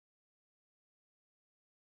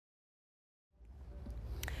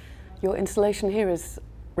Your installation here is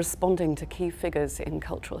responding to key figures in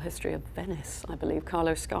cultural history of Venice, I believe,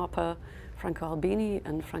 Carlo Scarpa, Franco Albini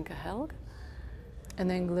and Franca Helg.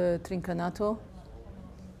 And Engle Trincanato,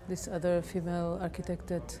 this other female architect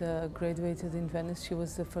that graduated in Venice. She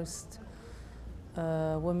was the first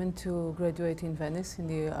woman to graduate in Venice in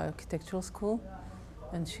the architectural school,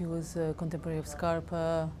 and she was a contemporary of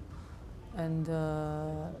Scarpa, and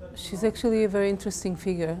she's actually a very interesting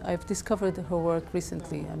figure. I've discovered her work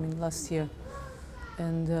recently, I mean last year,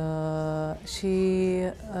 and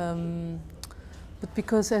but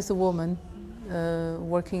because as a woman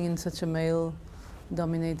working in such a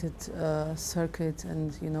male-dominated circuit,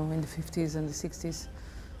 and you know, in the 50s and the 60s,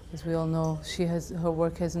 as we all know, her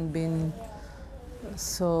work hasn't been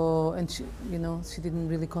so, and she, you know, she didn't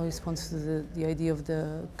really correspond to the idea of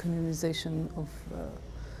the communization of,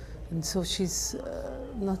 and so she's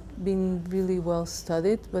not been really well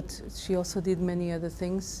studied, but she also did many other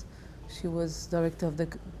things. She was director of the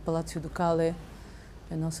Palazzo Ducale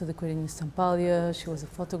and also the Quirin Stampaglia. She was a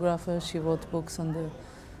photographer. She wrote books on the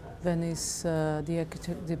Venice,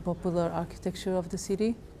 the popular architecture of the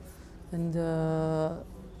city, and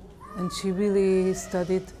she really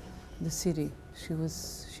studied the city.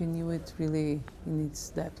 She knew it really in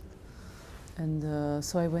its depth, and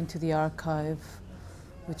so I went to the archive,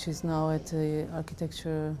 which is now at the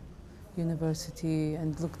Architecture University,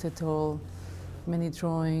 and looked at many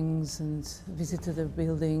drawings and visited a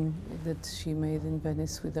building that she made in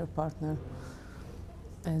Venice with her partner,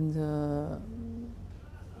 and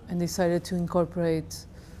decided to incorporate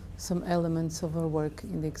some elements of her work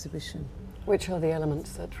in the exhibition. Which are the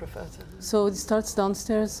elements that refer to? So it starts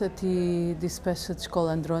downstairs at this passage called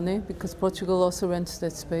Androne, because Portugal also rents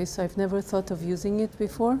that space. I've never thought of using it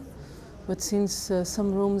before, but since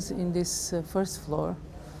some rooms in this first floor,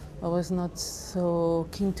 I was not so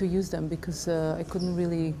keen to use them, because I couldn't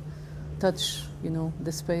really touch, you know,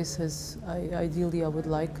 the space as ideally I would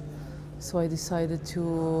like. So I decided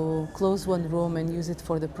to close one room and use it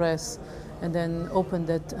for the press, and then open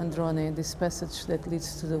that Androne, this passage that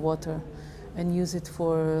leads to the water, and use it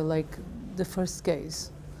for like the first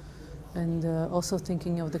gaze. And also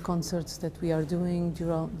thinking of the concerts that we are doing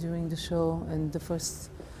during the show, and the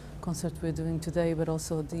first concert we're doing today, but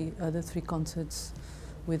also the other 3 concerts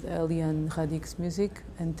with Eli and Radik's music,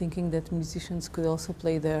 and thinking that musicians could also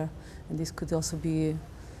play there, and this could also be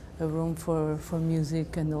a room for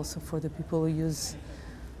music, and also for the people who use,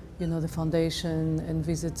 you know, the foundation and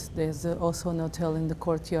visit. There's also an hotel in the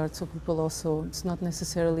courtyard, so people also, it's not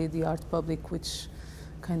necessarily the art public which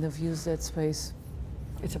kind of use that space.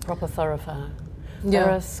 It's a proper thoroughfare. Yeah.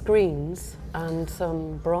 There are screens and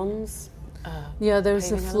some bronze. Yeah,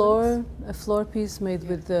 there's a floor piece made, yeah,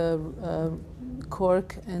 with the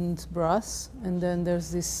cork and brass, and then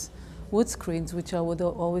there's this wood screens, which I would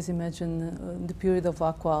always imagine the period of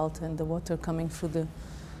aqua alt and the water coming through the,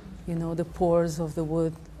 you know, the pores of the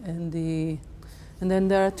wood, and then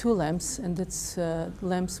there are 2 lamps, and it's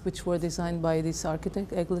lamps which were designed by this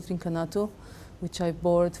architect Egle Trincanato, which I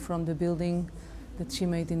borrowed from the building that she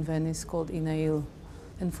made in Venice called Inail.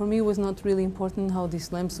 And for me, it was not really important how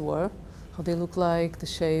these lamps were, how they look like, the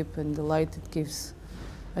shape and the light it gives.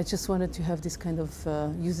 I just wanted to have this kind of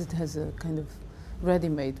use it as a kind of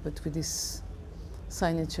ready-made, but with this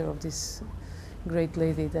signature of this great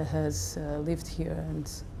lady that has lived here, and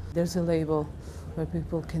there's a label where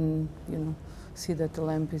people can, you know, see that the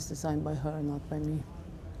lamp is designed by her, not by me.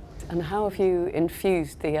 And how have you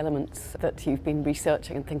infused the elements that you've been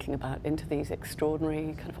researching and thinking about into these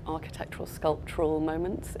extraordinary kind of architectural, sculptural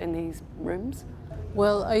moments in these rooms?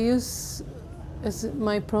 Well, I use, as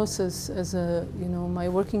my process, as a, you know, my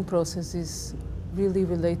working process is really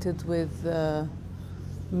related with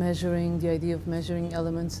measuring, the idea of measuring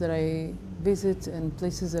elements that I visit and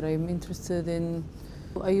places that I'm interested in.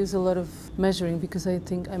 I use a lot of measuring because I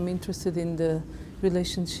think I'm interested in the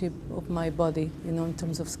relationship of my body, you know, in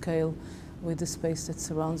terms of scale with the space that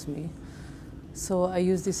surrounds me. So I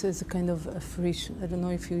use this as a kind of affirmation. I don't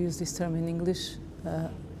know if you use this term in English.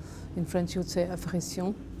 In French you would say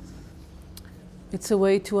affirmation. It's a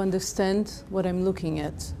way to understand what I'm looking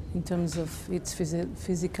at in terms of its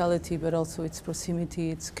physicality, but also its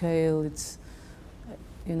proximity, its scale, its,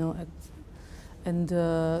 you know, and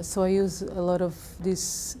so I use a lot of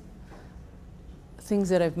these things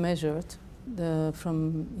that I've measured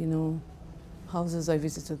from, you know, houses I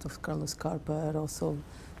visited of Carlo Scarpa, and also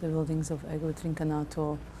the buildings of Egle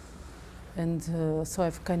Trincanato. And so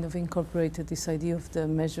I've kind of incorporated this idea of the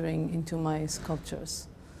measuring into my sculptures.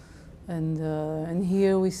 And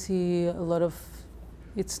here we see a lot of,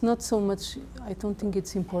 it's not so much, I don't think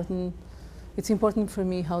it's important. It's important for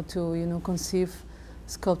me how to, you know, conceive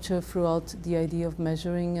sculpture throughout the idea of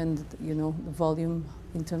measuring and, you know, the volume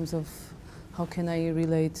in terms of how can I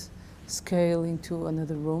relate scale into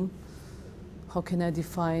another room. How can I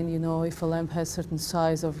define, you know, if a lamp has certain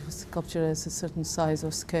size or if a sculpture has a certain size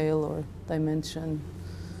or scale or dimension.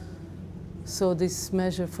 So this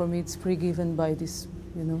measure for me, it's pre-given by these,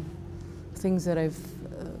 you know, things that I've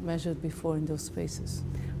measured before in those spaces.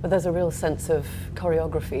 But there's a real sense of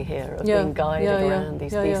choreography here, of being guided around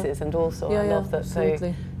these pieces, and also I love that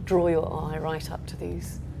absolutely. they draw your eye right up to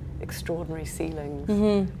these extraordinary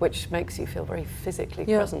ceilings, which makes you feel very physically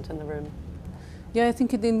present in the room. Yeah, I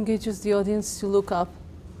think it engages the audience to look up,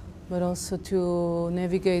 but also to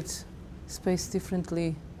navigate space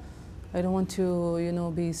differently. I don't want to, you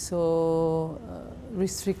know, be so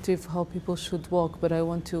restrictive how people should walk, but I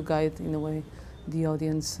want to guide, in a way, the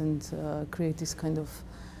audience and create this kind of,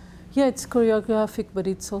 it's choreographic, but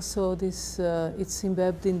it's also this, it's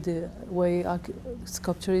embedded in the way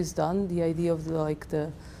sculpture is done, the idea of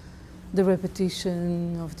the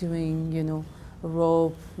repetition of doing, you know, a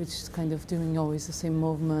rope, which is kind of doing always the same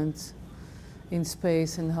movement in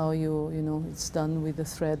space, and how you know, it's done with the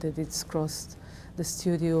thread that it's crossed the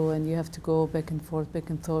studio, and you have to go back and forth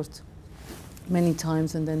many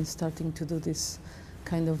times, and then starting to do this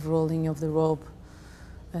kind of rolling of the rope.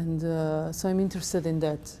 And so I'm interested in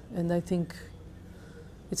that, and I think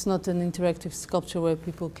it's not an interactive sculpture where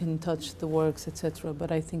people can touch the works, etc.,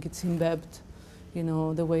 but I think it's embedded, you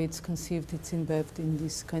know, the way it's conceived, it's embedded in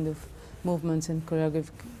these kind of movements and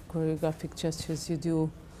choreographic gestures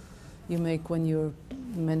you make when you're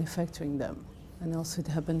manufacturing them. And also it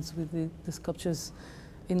happens with the sculptures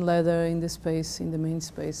in leather, in the space, in the main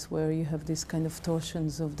space, where you have these kind of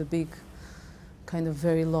torsions of the big, kind of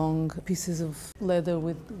very long pieces of leather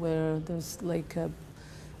where there's like a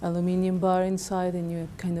aluminium bar inside, and you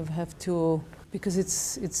kind of have to, because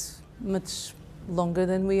it's much longer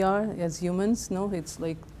than we are as humans, no? It's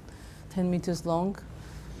like 10 meters long,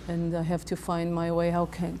 and I have to find my way. How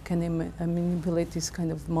can I manipulate this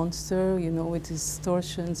kind of monster, you know, with its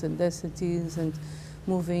torsions and densities and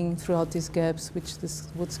moving throughout these gaps, which the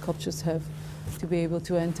wood sculptures have, to be able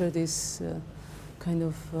to enter this kind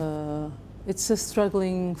of, it's a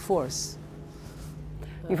struggling force.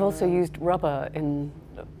 You've also used rubber in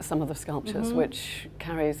some of the sculptures, which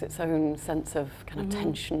carries its own sense of kind of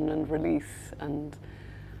tension and release and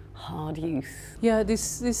hard use. Yeah,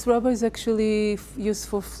 this rubber is actually used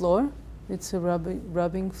for floor. It's a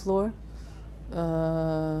rubbing floor,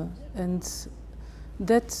 and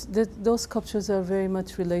those sculptures are very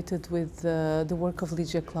much related with the work of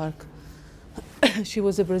Lygia Clark. She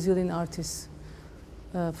was a Brazilian artist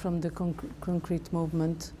from the concrete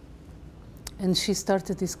movement, and she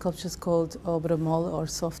started these sculptures called obra mole, or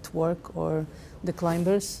soft work, or the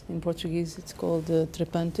climbers. In Portuguese it's called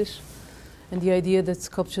trepantes. And the idea that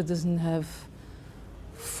sculpture doesn't have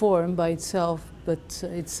form by itself, but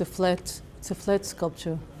it's a flat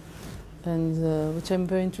sculpture, and which I'm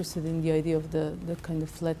very interested in, the idea of the kind of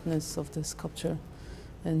flatness of the sculpture,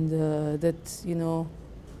 and that, you know,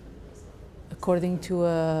 according to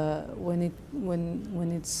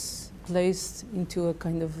when it's placed into a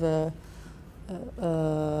kind of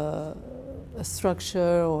a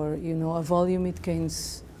structure, or, you know, a volume, it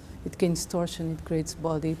gains torsion, it creates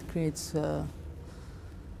body, it creates,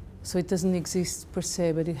 so it doesn't exist per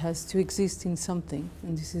se, but it has to exist in something.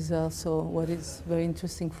 And this is also what is very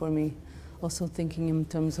interesting for me, also thinking in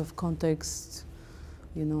terms of context,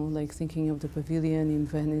 you know, like thinking of the pavilion in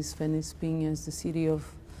Venice, Venice being as the city of,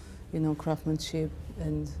 you know, craftsmanship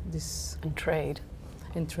and this... And trade.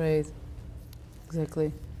 And trade,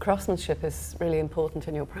 exactly. Craftsmanship is really important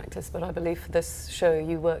in your practice, but I believe for this show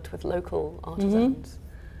you worked with local artisans.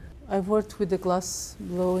 I've worked with the glass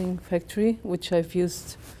blowing factory, which I've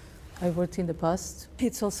worked in the past.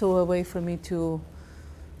 It's also a way for me to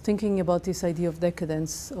thinking about this idea of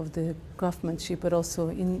decadence of the craftsmanship, but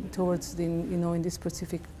also towards the, you know, in this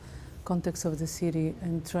specific context of the city,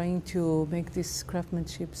 and trying to make this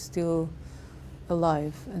craftsmanship still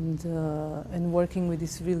alive, and working with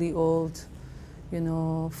these really old, you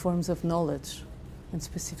know, forms of knowledge and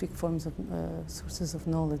specific forms of sources of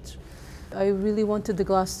knowledge. I really wanted the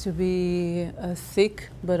glass to be thick,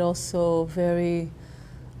 but also very,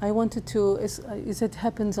 I wanted to, as it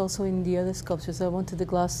happens also in the other sculptures, I wanted the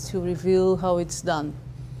glass to reveal how it's done,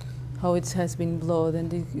 how it has been blown,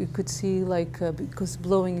 and you could see, like, because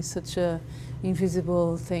blowing is such a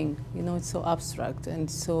invisible thing, you know, it's so abstract, and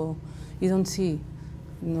so you don't see,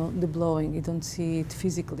 you know, the blowing, you don't see it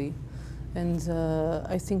physically. And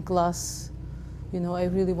I think glass, you know, I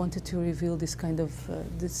really wanted to reveal this kind of,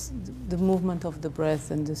 the movement of the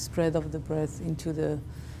breath and the spread of the breath into the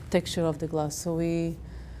texture of the glass. So we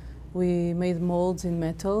made molds in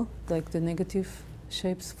metal, like the negative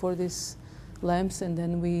shapes for these lamps, and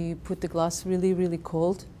then we put the glass really, really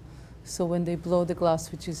cold. So when they blow the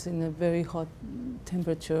glass, which is in a very hot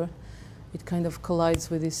temperature, it kind of collides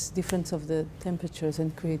with this difference of the temperatures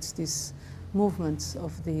and creates these movements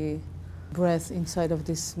of the breath inside of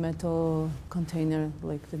this metal container,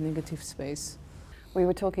 like the negative space. We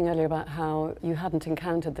were talking earlier about how you hadn't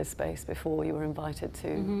encountered this space before you were invited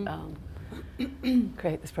to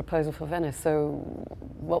create this proposal for Venice. So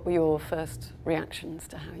what were your first reactions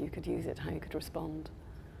to how you could use it, how you could respond?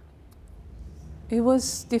 It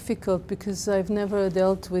was difficult because I've never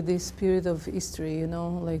dealt with this period of history, you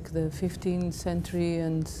know, like the 15th century,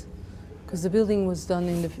 and because the building was done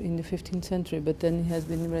in the 15th century, but then it has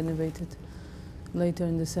been renovated later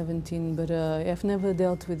in the 17th. But I've never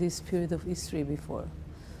dealt with this period of history before,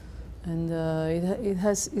 and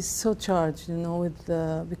it's so charged, you know, with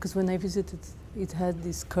because when I visited, it had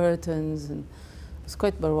these curtains and it was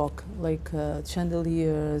quite baroque, like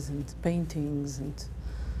chandeliers and paintings and.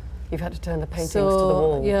 You've had to turn the paintings to the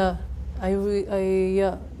wall. Yeah, I really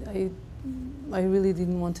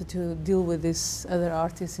didn't want to deal with this other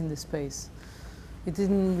artists in the space. It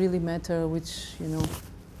didn't really matter which, you know,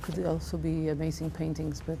 could also be amazing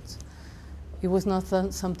paintings, but it was not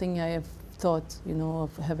something I have thought, you know,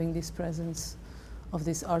 of having this presence of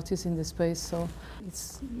these artists in the space. So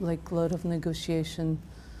it's like a lot of negotiation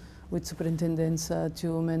with superintendents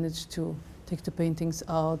to manage to take the paintings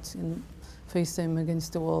out and face them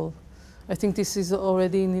against the wall. I think this is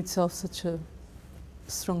already in itself such a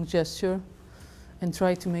strong gesture, and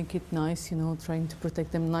try to make it nice, you know, trying to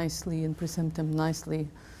protect them nicely and present them nicely.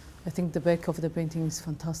 I think the back of the painting is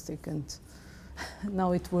fantastic, and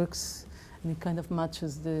now it works and it kind of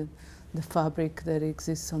matches the fabric that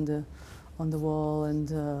exists on the wall,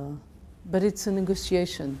 and but it's a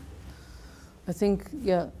negotiation. I think,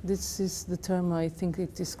 yeah, this is the term I think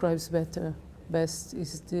it describes best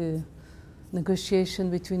is the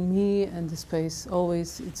negotiation between me and the space.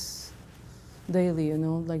 Always, it's daily, you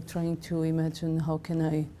know, like trying to imagine how can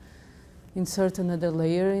I insert another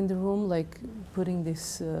layer in the room, like putting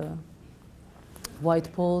this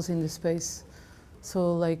white poles in the space.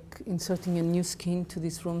 So like inserting a new skin to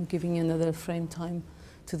this room, giving another frame time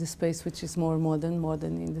to the space, which is more modern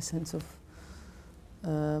in the sense of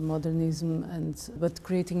modernism, but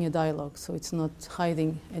creating a dialogue. So it's not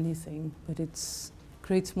hiding anything, but it's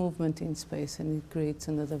creates movement in space, and it creates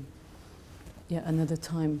another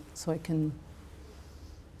time, so I can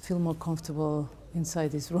feel more comfortable inside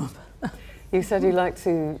this room. You said you like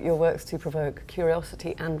your works to provoke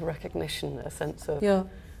curiosity and recognition, a sense of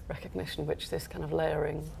recognition, which this kind of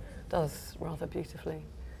layering does rather beautifully.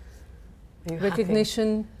 Are you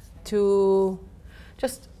recognition to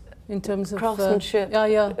just in terms of craftsmanship,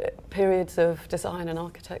 periods of design and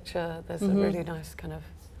architecture. There's a really nice kind of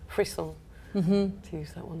frisson, to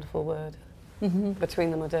use that wonderful word,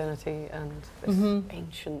 between the modernity and this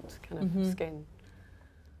ancient kind of skin.